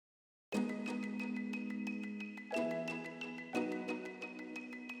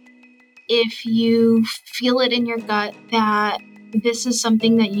if you feel it in your gut that this is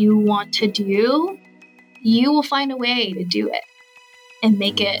something that you want to do, you will find a way to do it and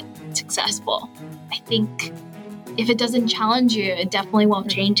make it successful. I think if it doesn't challenge you, it definitely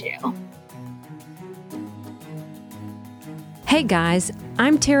won't change you. Hey guys,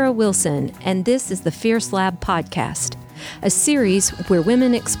 I'm Tara Wilson, and this is the Fierce Lab Podcast, a series where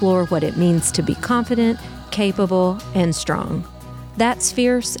women explore what it means to be confident, capable, and strong. That's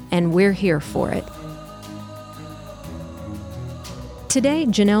fierce, and we're here for it. Today,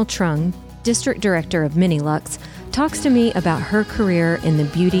 Janelle Trung, District Director of Minilux, talks to me about her career in the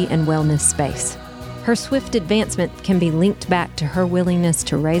beauty and wellness space. Her swift advancement can be linked back to her willingness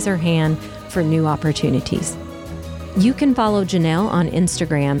to raise her hand for new opportunities. You can follow Janelle on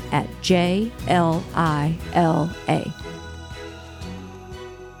Instagram at JLILA.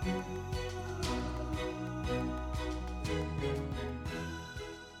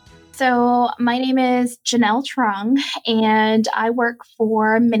 So my name is Janelle Trung, and I work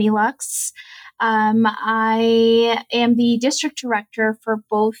for Minilux. I am the district director for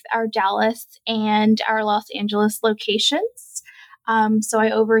both our Dallas and our Los Angeles locations. So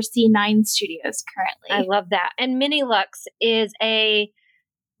I oversee 9 studios currently. I love that. And Minilux is a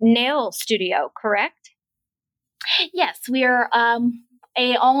nail studio, correct? Yes, we are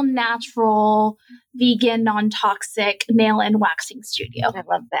a all-natural, vegan, non-toxic nail and waxing studio. I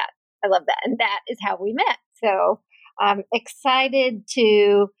love that. And that is how we met. So I'm excited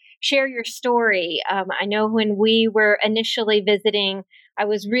to share your story. I know when we were initially visiting, I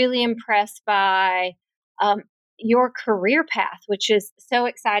was really impressed by your career path, which is so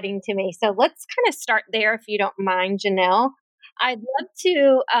exciting to me. So let's kind of start there, if you don't mind, Janelle. I'd love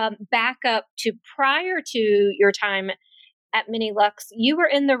to back up to prior to your time at Minilux. You were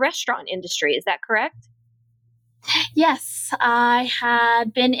in the restaurant industry. Is that correct? Yes, I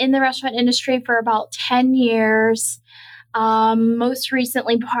had been in the restaurant industry for about 10 years. Most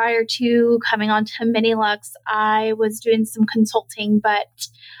recently, prior to coming on to Minilux, I was doing some consulting, but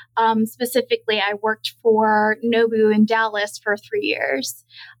specifically, I worked for Nobu in Dallas for 3 years,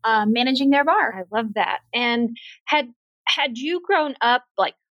 managing their bar. I love that. And had you grown up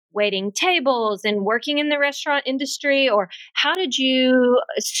like waiting tables and working in the restaurant industry, or how did you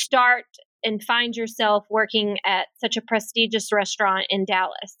start and find yourself working at such a prestigious restaurant in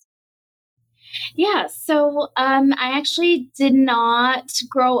Dallas? Yeah, so I actually did not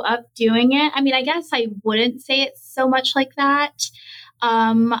grow up doing it. I mean, I guess I wouldn't say it so much like that.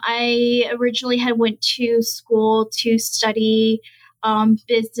 I originally had went to school to study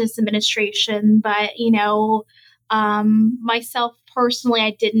business administration, but myself personally,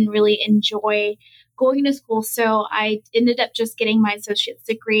 I didn't really enjoy going to school, so I ended up just getting my associate's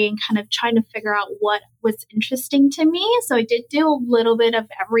degree and kind of trying to figure out what was interesting to me. So I did do a little bit of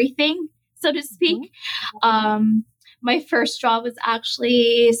everything, so to speak. Mm-hmm. My first job was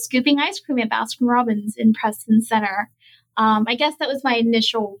actually scooping ice cream at Baskin Robbins in Preston Center. I guess that was my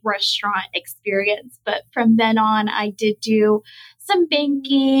initial restaurant experience, but from then on, I did do some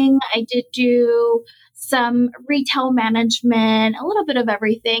banking. I did do some retail management, a little bit of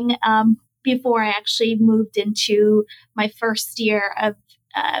everything, before I actually moved into my first year of,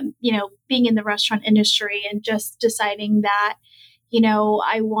 being in the restaurant industry and just deciding that,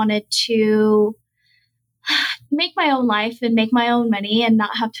 I wanted to make my own life and make my own money and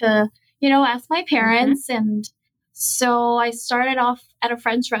not have to, ask my parents. Mm-hmm. And so I started off at a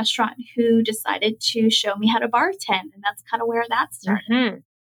friend's restaurant who decided to show me how to bartend. And that's kind of where that started.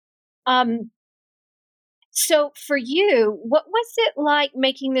 Mm-hmm. So for you, what was it like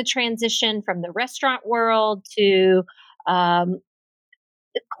making the transition from the restaurant world to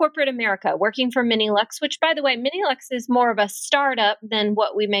corporate America, working for Minilux, which, by the way, Minilux is more of a startup than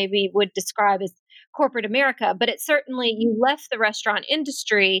what we maybe would describe as corporate America, but it certainly, you left the restaurant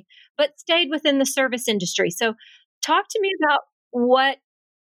industry, but stayed within the service industry. So talk to me about what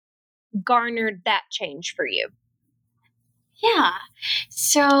garnered that change for you. Yeah.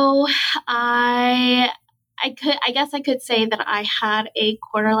 So I guess I could say that I had a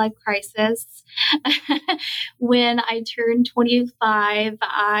quarter life crisis. When I turned 25,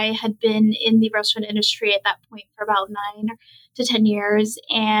 I had been in the restaurant industry at that point for about 9 to 10 years.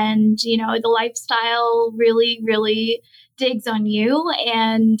 And, the lifestyle really, really digs on you.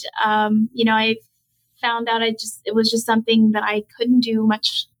 And, I found out it was just something that I couldn't do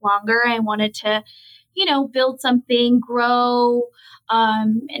much longer. I wanted to, build something, grow,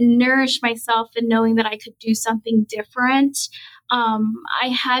 and nourish myself, and knowing that I could do something different. I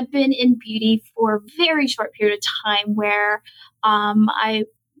had been in beauty for a very short period of time where I,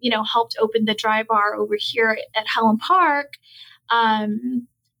 helped open the Dry Bar over here at Helen Park.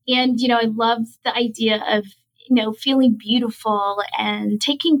 And, I love the idea of, feeling beautiful and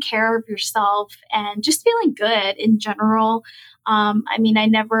taking care of yourself and just feeling good in general. I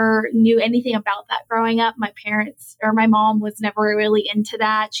never knew anything about that growing up. My parents or my mom was never really into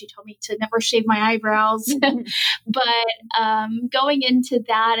that. She told me to never shave my eyebrows. But going into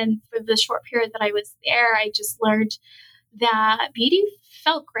that, and for the short period that I was there, I just learned that beauty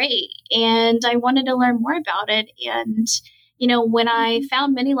felt great and I wanted to learn more about it. And, when I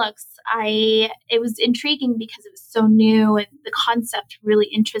found MiniLux, it was intriguing because it was so new and the concept really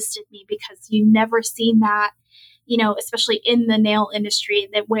interested me because you never seen that, especially in the nail industry,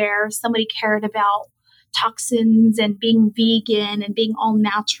 that where somebody cared about toxins and being vegan and being all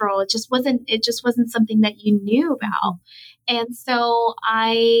natural. It just wasn't something that you knew about. And so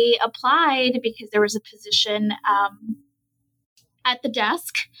I applied because there was a position at the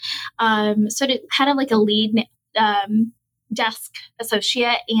desk. So it kind of like a lead desk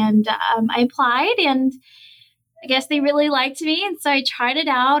associate. And I applied and I guess they really liked me. And so I tried it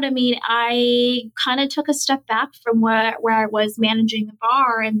out. I kind of took a step back from where I was managing the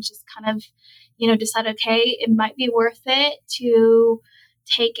bar and just kind of, decided, okay, it might be worth it to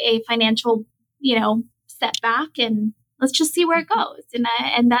take a financial, setback and let's just see where it goes.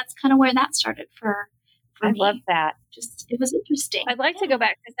 And that's kind of where that started for I me. love that. It was interesting. I'd like to go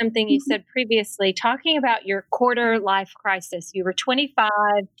back to something you said previously, talking about your quarter life crisis. You were 25,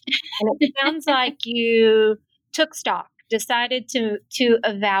 and it sounds like you took stock, decided to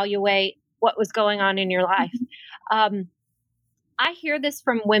evaluate what was going on in your life. I hear this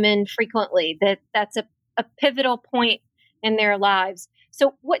from women frequently, that's a pivotal point in their lives.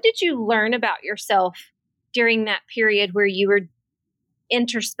 So what did you learn about yourself during that period where you were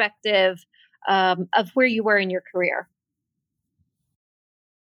introspective of where you were in your career?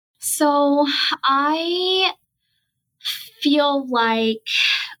 So I feel like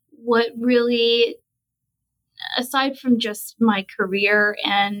what really, aside from just my career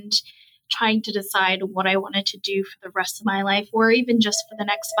and trying to decide what I wanted to do for the rest of my life, or even just for the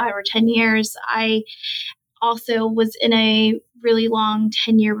next 5 or 10 years, I also was in a really long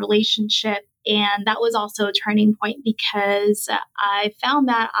 10-year relationship. And that was also a turning point because I found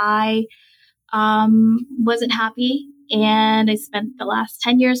that I wasn't happy. And I spent the last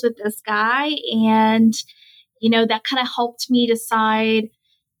 10 years with this guy. And, that kind of helped me decide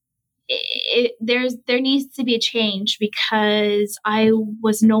there needs to be a change because I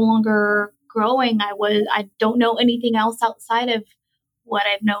was no longer growing. I don't know anything else outside of what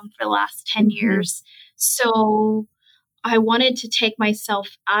I've known for the last 10 years. So I wanted to take myself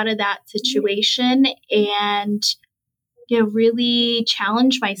out of that situation and really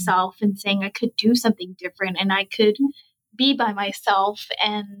challenge myself and saying I could do something different and I could be by myself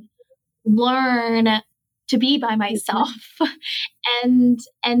and learn to be by myself. and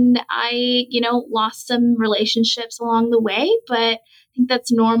I, lost some relationships along the way, but I think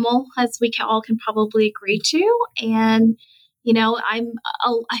that's normal as we all can probably agree to. And,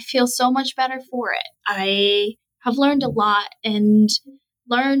 I feel so much better for it. I have learned a lot and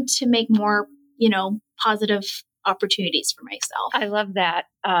learned to make more, positive opportunities for myself. I love that.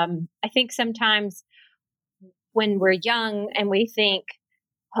 I think sometimes when we're young and we think,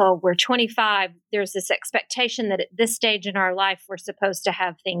 oh, we're 25, there's this expectation that at this stage in our life, we're supposed to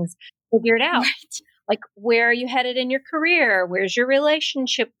have things figured out. Right. Like, where are you headed in your career? Where's your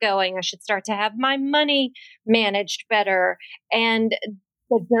relationship going? I should start to have my money managed better. And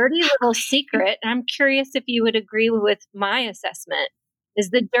the dirty little secret, and I'm curious if you would agree with my assessment,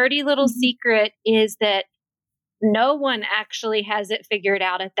 is the dirty little secret is that no one actually has it figured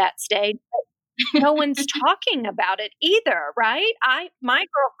out at that stage. No one's talking about it either, right? My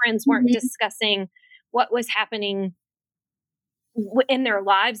girlfriends weren't discussing what was happening in their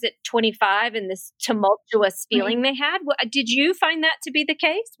lives at 25 and this tumultuous feeling they had. Did you find that to be the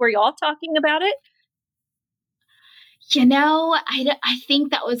case? Were y'all talking about it? I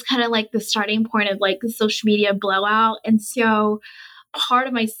think that was kind of like the starting point of like the social media blowout. And so part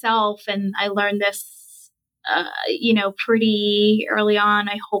of myself, and I learned this, pretty early on,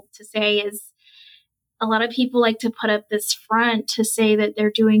 I hope to say, is a lot of people like to put up this front to say that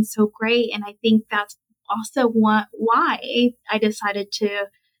they're doing so great. And I think that's also why I decided to,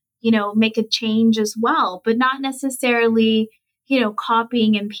 make a change as well, but not necessarily,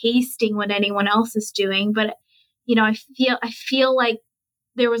 copying and pasting what anyone else is doing. But, I feel like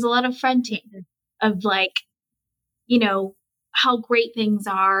there was a lot of fronting of like, how great things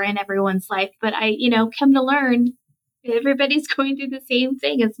are in everyone's life. But I, come to learn everybody's going through the same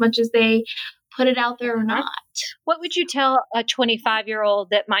thing as much as they put it out there or not. What would you tell a 25-year-old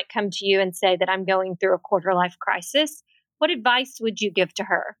that might come to you and say that I'm going through a quarter life crisis? What advice would you give to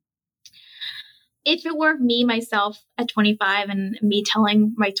her? If it were me, myself at 25 and me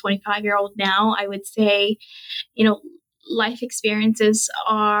telling my 25-year-old now, I would say, life experiences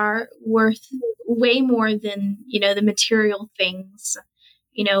are worth way more than, the material things,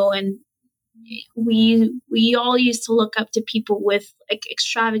 and we all used to look up to people with like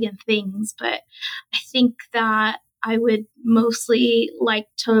extravagant things, but I think that I would mostly like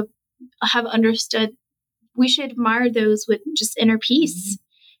to have understood we should admire those with just inner peace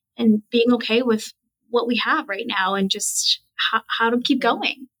and being okay with what we have right now and just how to keep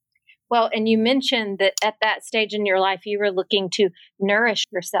going. Well, and you mentioned that at that stage in your life, you were looking to nourish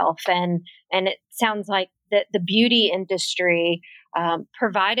yourself. And it sounds like that the beauty industry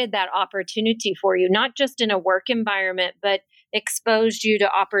provided that opportunity for you, not just in a work environment, but exposed you to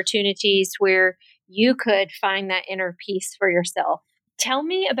opportunities where you could find that inner peace for yourself. Tell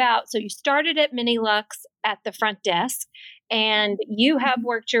me about, so you started at MiniLux at the front desk, and you have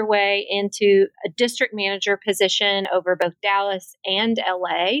worked your way into a district manager position over both Dallas and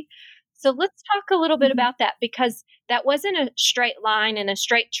LA. So let's talk a little bit about that, because that wasn't a straight line and a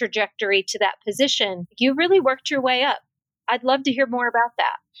straight trajectory to that position. You really worked your way up. I'd love to hear more about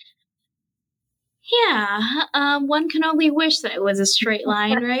that. Yeah, one can only wish that it was a straight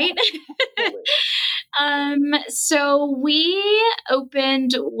line, right? So we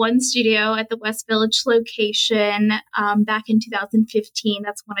opened one studio at the West Village location back in 2015.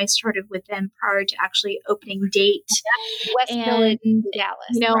 That's when I started with them prior to actually opening date. West Village,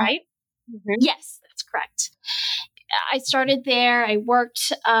 Dallas, right? Mm-hmm. Yes, that's correct. I started there. I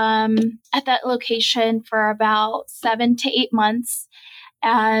worked at that location for about 7 to 8 months.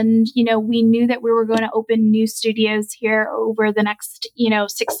 And, we knew that we were going to open new studios here over the next,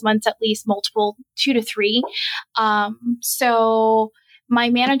 6 months, at least multiple, 2 to 3. So my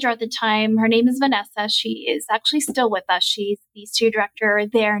manager at the time, her name is Vanessa. She is actually still with us. She's the studio director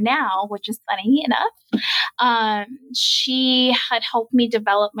there now, which is funny enough. She had helped me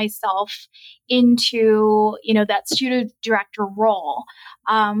develop myself into, that studio director role.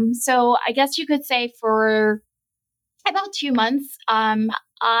 So I guess you could say for about 2 months,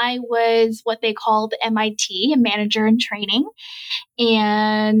 I was what they called MIT, a manager in training.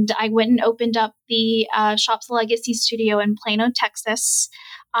 And I went and opened up the Shops Legacy studio in Plano, Texas.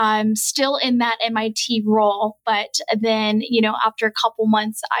 I'm still in that MIT role, but then, after a couple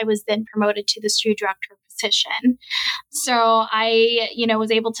months, I was then promoted to the studio director position. So I, was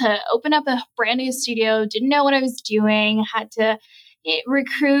able to open up a brand new studio, didn't know what I was doing, had to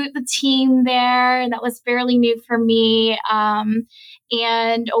recruit the team there, and that was fairly new for me.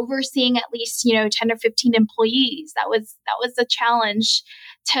 And overseeing at least 10 or 15 employees, that was a challenge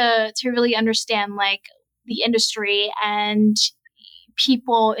to really understand like the industry and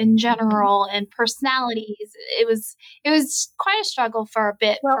people in general and personalities. It was quite a struggle for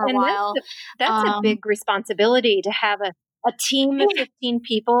a while. That's a big responsibility to have a team of 15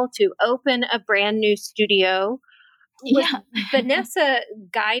 people to open a brand new studio. Was Vanessa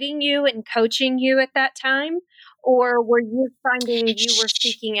guiding you and coaching you at that time? Or were you finding you were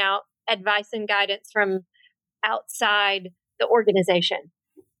seeking out advice and guidance from outside the organization?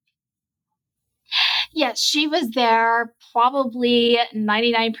 Yes, she was there probably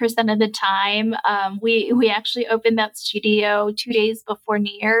 99% of the time. We actually opened that studio 2 days before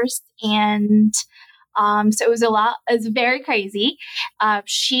New Year's, and so it was very crazy.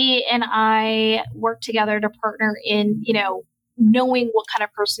 She and I worked together to partner in, knowing what kind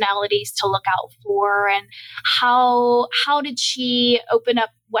of personalities to look out for, and how did she open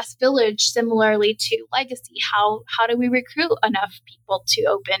up West Village similarly to Legacy? How do we recruit enough people to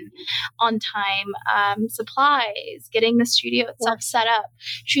open on time? Supplies, getting the studio itself set up.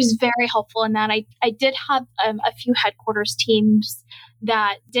 She was very helpful in that. I did have a few headquarters teams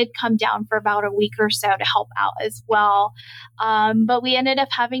that did come down for about a week or so to help out as well. But we ended up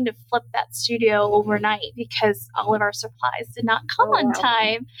having to flip that studio overnight because all of our supplies did not come on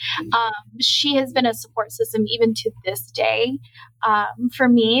time. She has been a support system even to this day for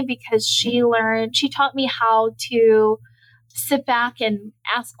me, because she taught me how to sit back and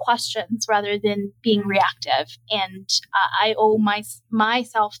ask questions rather than being reactive. And I owe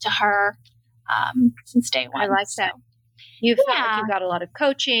myself to her since day one. I like that. You felt like you got a lot of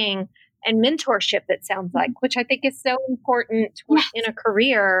coaching and mentorship, it sounds like, which I think is so important in a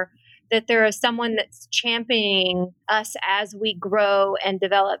career, that there is someone that's championing us as we grow and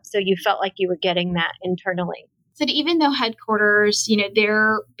develop. So you felt like you were getting that internally. So even though headquarters,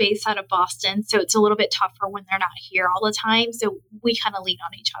 they're based out of Boston, so it's a little bit tougher when they're not here all the time. So we kind of lean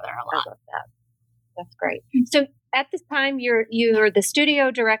on each other a lot. I love that. That's great. So at this time, you're the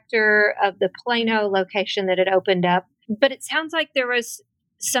studio director of the Plano location that had opened up. But it sounds like there was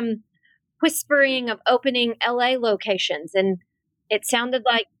some whispering of opening LA locations, and it sounded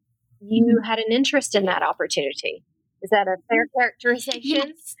like you had an interest in that opportunity. Is that a fair characterization?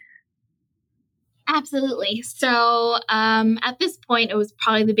 Yes. Absolutely. So at this point, it was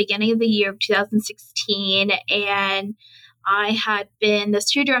probably the beginning of the year of 2016, and I had been the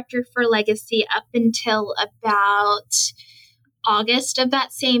studio director for Legacy up until about August of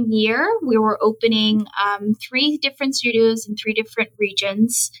that same year. We were opening 3 different studios in 3 different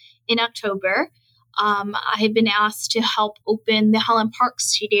regions in October. I had been asked to help open the Highland Park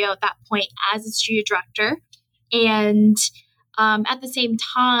studio at that point as a studio director. And at the same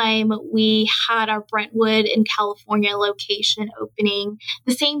time, we had our Brentwood in California location opening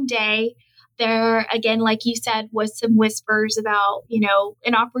the same day. There, again, like you said, was some whispers about,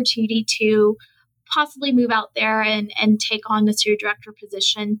 an opportunity to possibly move out there and take on the studio director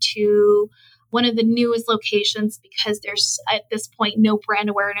position to one of the newest locations, because there's at this point no brand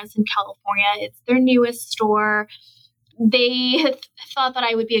awareness in California. It's their newest store. They thought that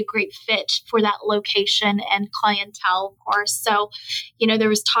I would be a great fit for that location and clientele, of course. So, there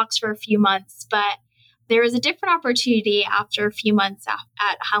was talks for a few months, but there was a different opportunity after a few months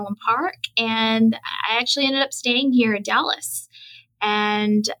at Highland Park. And I actually ended up staying here in Dallas.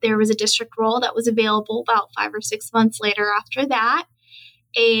 And there was a district role that was available about 5 or 6 months later after that.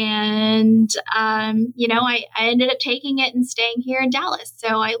 And, I ended up taking it and staying here in Dallas.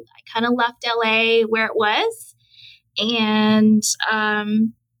 So I kind of left LA where it was. And,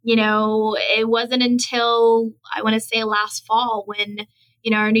 it wasn't until I want to say last fall when,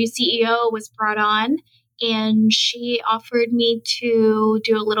 our new CEO was brought on, and she offered me to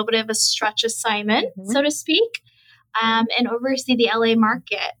do a little bit of a stretch assignment, so to speak, and oversee the LA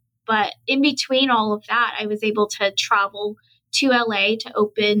market. But in between all of that, I was able to travel to LA to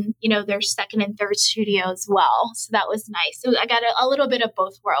open, their second and third studio as well. So that was nice. So I got a little bit of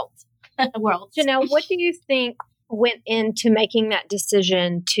both worlds. Janelle, what do you think went into making that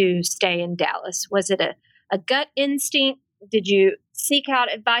decision to stay in Dallas? Was it a gut instinct? Did you seek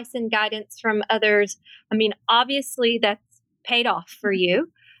out advice and guidance from others? I mean, obviously that's paid off for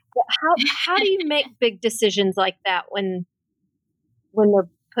you. But how do you make big decisions like that when they're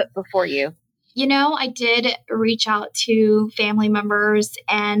put before you? I did reach out to family members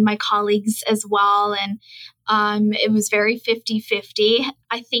and my colleagues as well. And it was very 50-50.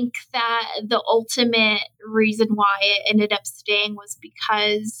 I think that the ultimate reason why it ended up staying was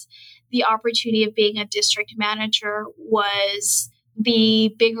because the opportunity of being a district manager was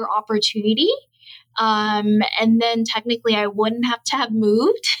the bigger opportunity. And then technically I wouldn't have to have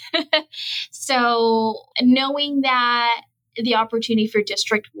moved. So knowing that the opportunity for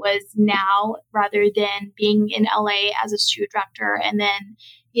district was now rather than being in LA as a studio director. And then,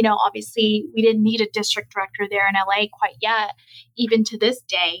 obviously we didn't need a district director there in LA quite yet, even to this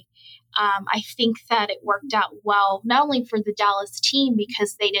day. I think that it worked out well, not only for the Dallas team,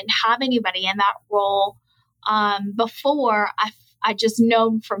 because they didn't have anybody in that role before. I just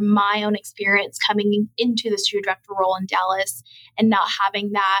known from my own experience coming into the studio director role in Dallas and not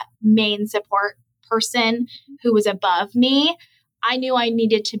having that main support person who was above me, I knew I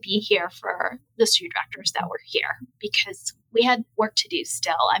needed to be here for the studio directors that were here because we had work to do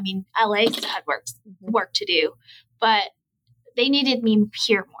still. I mean, LA still had work to do, but they needed me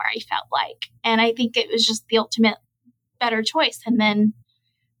here more, I felt like. And I think it was just the ultimate better choice. And then,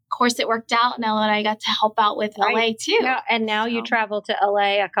 of course, it worked out now that I got to help out with LA too. Yeah, and now you travel to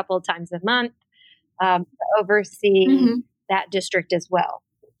LA a couple of times a month to oversee that district as well.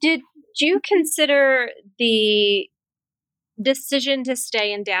 Did you consider the decision to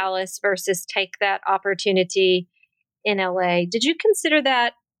stay in Dallas versus take that opportunity in LA? Did you consider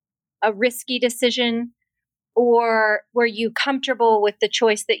that a risky decision, or were you comfortable with the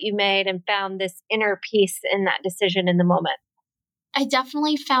choice that you made and found this inner peace in that decision in the moment? I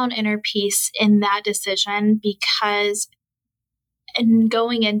definitely found inner peace in that decision because and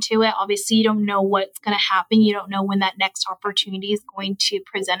going into it, obviously you don't know what's going to happen. You don't know when that next opportunity is going to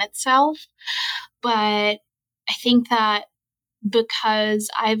present itself. But I think that because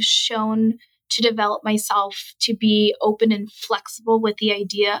I've shown to develop myself to be open and flexible with the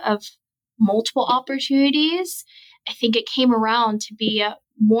idea of multiple opportunities, I think it came around to be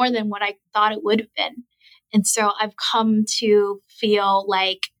more than what I thought it would have been. And so I've come to feel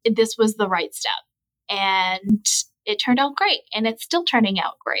like this was the right step. And it turned out great. And it's still turning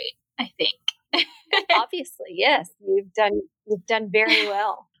out great, I think. Obviously, yes. You've done very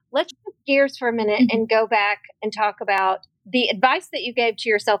well. Let's shift gears for a minute and go back and talk about the advice that you gave to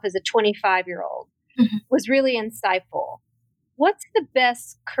yourself as a 25-year-old was really insightful. What's the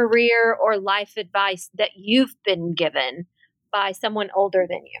best career or life advice that you've been given by someone older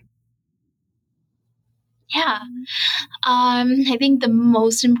than you? Yeah. I think the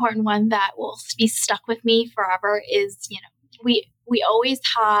most important one that will be stuck with me forever is, we always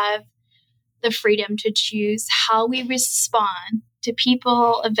have the freedom to choose how we respond to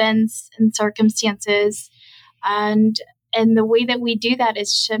people, events, and circumstances. And the way that we do that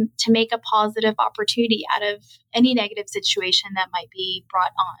is to make a positive opportunity out of any negative situation that might be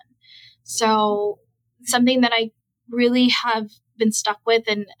brought on. So something that I really have been stuck with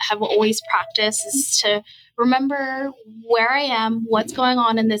and have always practiced is to remember where I am, what's going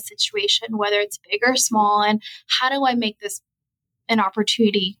on in this situation, whether it's big or small, and how do I make this an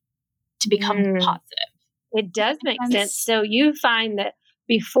opportunity to become positive. It does make sense. So you find that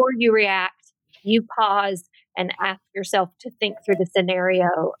before you react, you pause and ask yourself to think through the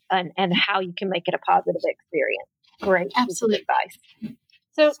scenario and how you can make it a positive experience. Great. Absolutely. Advice.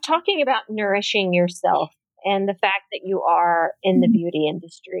 So talking about nourishing yourself and the fact that you are in the beauty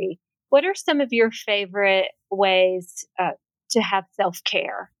industry, what are some of your favorite ways to have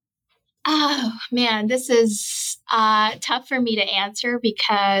self-care? Oh, man, this is tough for me to answer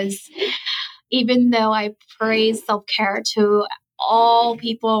because even though I praise self-care to all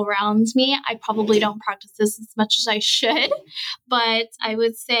people around me, I probably don't practice this as much as I should. But I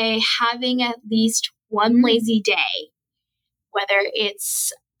would say having at least one lazy day, whether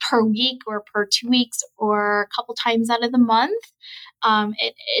it's per week or per 2 weeks or a couple times out of the month,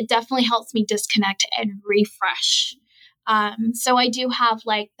 it definitely helps me disconnect and refresh. So I do have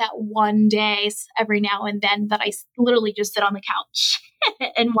like that one day every now and then that I literally just sit on the couch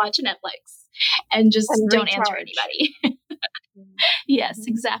and watch Netflix and just don't answer anybody. Yes,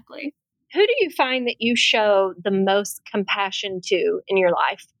 exactly. Who do you find that you show the most compassion to in your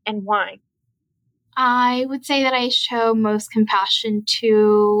life, and why? I would say that I show most compassion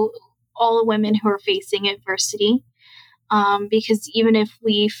to all the women who are facing adversity. Because even if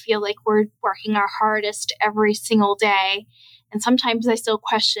we feel like we're working our hardest every single day, and sometimes I still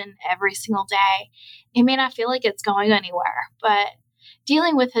question every single day, it may not feel like it's going anywhere. But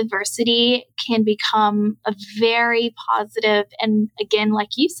dealing with adversity can become a very positive and, again, like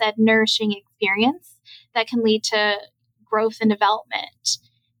you said, nourishing experience that can lead to growth and development.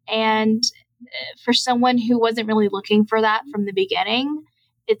 And for someone who wasn't really looking for that from the beginning,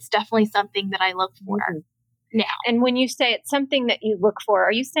 it's definitely something that I look for. Now. And when you say it's something that you look for,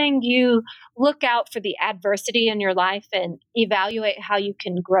 are you saying you look out for the adversity in your life and evaluate how you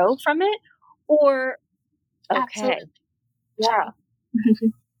can grow from it? Or, okay. Absolutely. Yeah.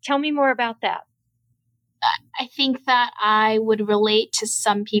 Tell me more about that. I think that I would relate to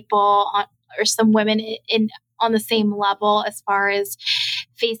some people or some women on the same level as far as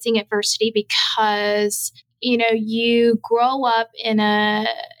facing adversity because, you grow up in a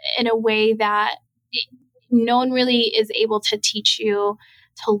way that no one really is able to teach you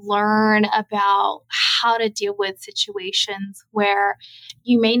to learn about how to deal with situations where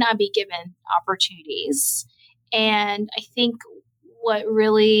you may not be given opportunities. And I think what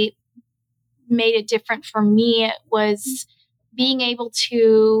really made it different for me was being able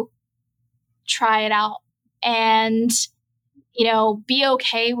to try it out and, be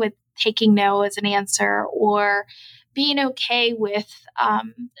okay with taking no as an answer or being okay with,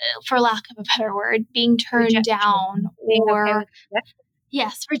 for lack of a better word, being turned Rejection. down or,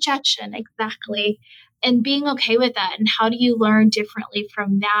 yes, rejection, exactly. And being okay with that. And how do you learn differently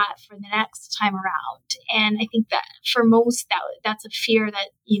from that for the next time around? And I think that for most, that's a fear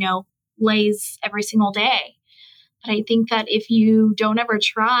that, lays every single day. But I think that if you don't ever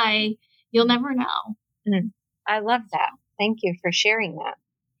try, you'll never know. I love that. Thank you for sharing that.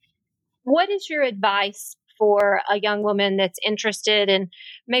 What is your advice for a young woman that's interested in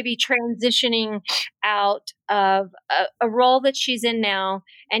maybe transitioning out of a role that she's in now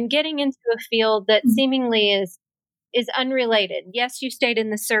and getting into a field that seemingly is unrelated? Yes, you stayed in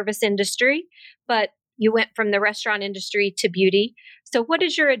the service industry, but you went from the restaurant industry to beauty. So what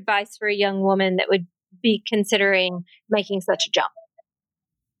is your advice for a young woman that would be considering making such a jump?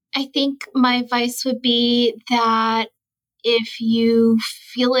 I think my advice would be that if you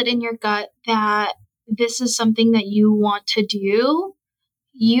feel it in your gut that this is something that you want to do,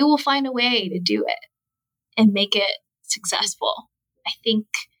 you will find a way to do it and make it successful. I think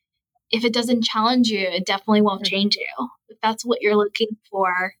if it doesn't challenge you, it definitely won't change you. If that's what you're looking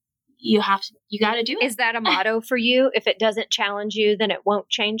for, you got to do it. Is that a motto for you? If it doesn't challenge you, then it won't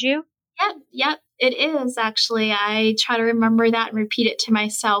change you? Yep, it is actually. I try to remember that and repeat it to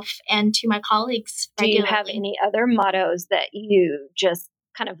myself and to my colleagues regularly. Do you have any other mottos that you just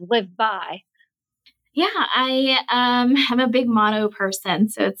kind of live by? Yeah, I'm a big motto person,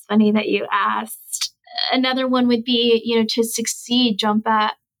 so it's funny that you asked. Another one would be, to succeed, jump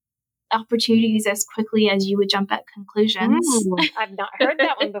at opportunities as quickly as you would jump at conclusions. I've not heard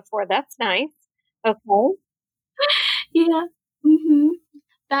that one before. That's nice. Okay. Yeah. hmm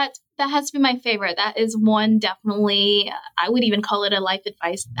That has been my favorite. That is one definitely, I would even call it a life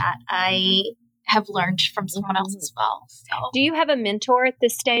advice that I have learned from someone else as well. So, do you have a mentor at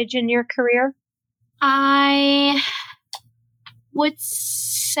this stage in your career? I would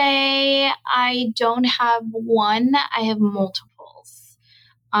say I don't have one. I have multiples.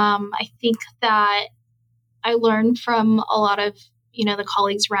 I think that I learn from a lot of, the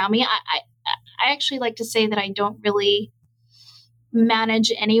colleagues around me. I actually like to say that I don't really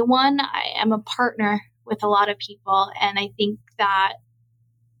manage anyone. I am a partner with a lot of people. And I think that,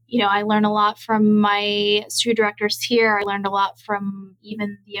 I learn a lot from my studio directors here. I learned a lot from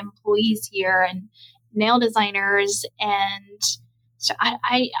even the employees here and nail designers. And so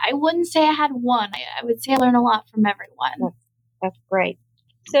I wouldn't say I had one. I would say I learned a lot from everyone. That's great.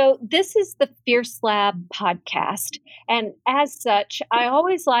 So this is the Fierce Lab podcast. And as such, I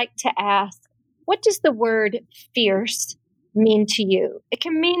always like to ask, what does the word fierce mean to you? It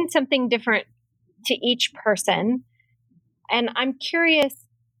can mean something different to each person. And I'm curious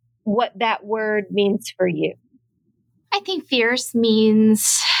what that word means for you. I think fierce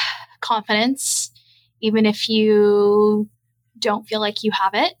means confidence, even if you don't feel like you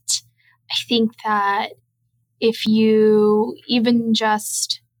have it. I think that if you even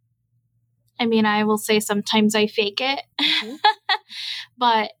just, I will say sometimes I fake it,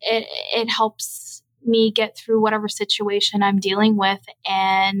 but it helps me get through whatever situation I'm dealing with.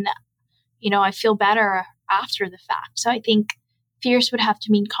 And, I feel better after the fact. So I think fierce would have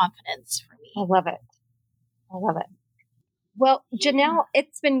to mean confidence for me. I love it. Well, Janelle,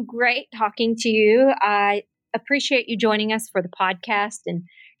 it's been great talking to you. I appreciate you joining us for the podcast and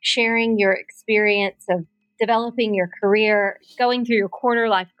sharing your experience of developing your career, going through your quarter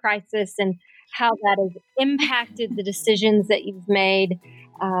life crisis, and how that has impacted the decisions that you've made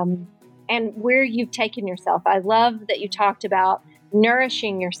and where you've taken yourself. I love that you talked about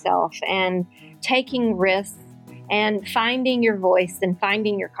nourishing yourself and taking risks and finding your voice and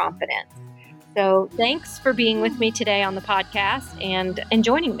finding your confidence. So thanks for being with me today on the podcast and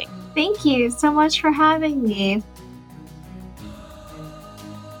joining me. Thank you so much for having me.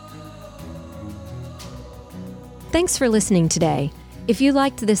 Thanks for listening today. If you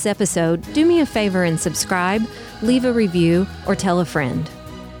liked this episode, do me a favor and subscribe, leave a review, or tell a friend.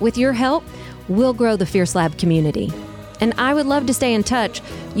 With your help, we'll grow the Fierce Lab community. And I would love to stay in touch.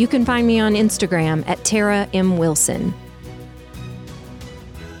 You can find me on Instagram at Tara M. Wilson.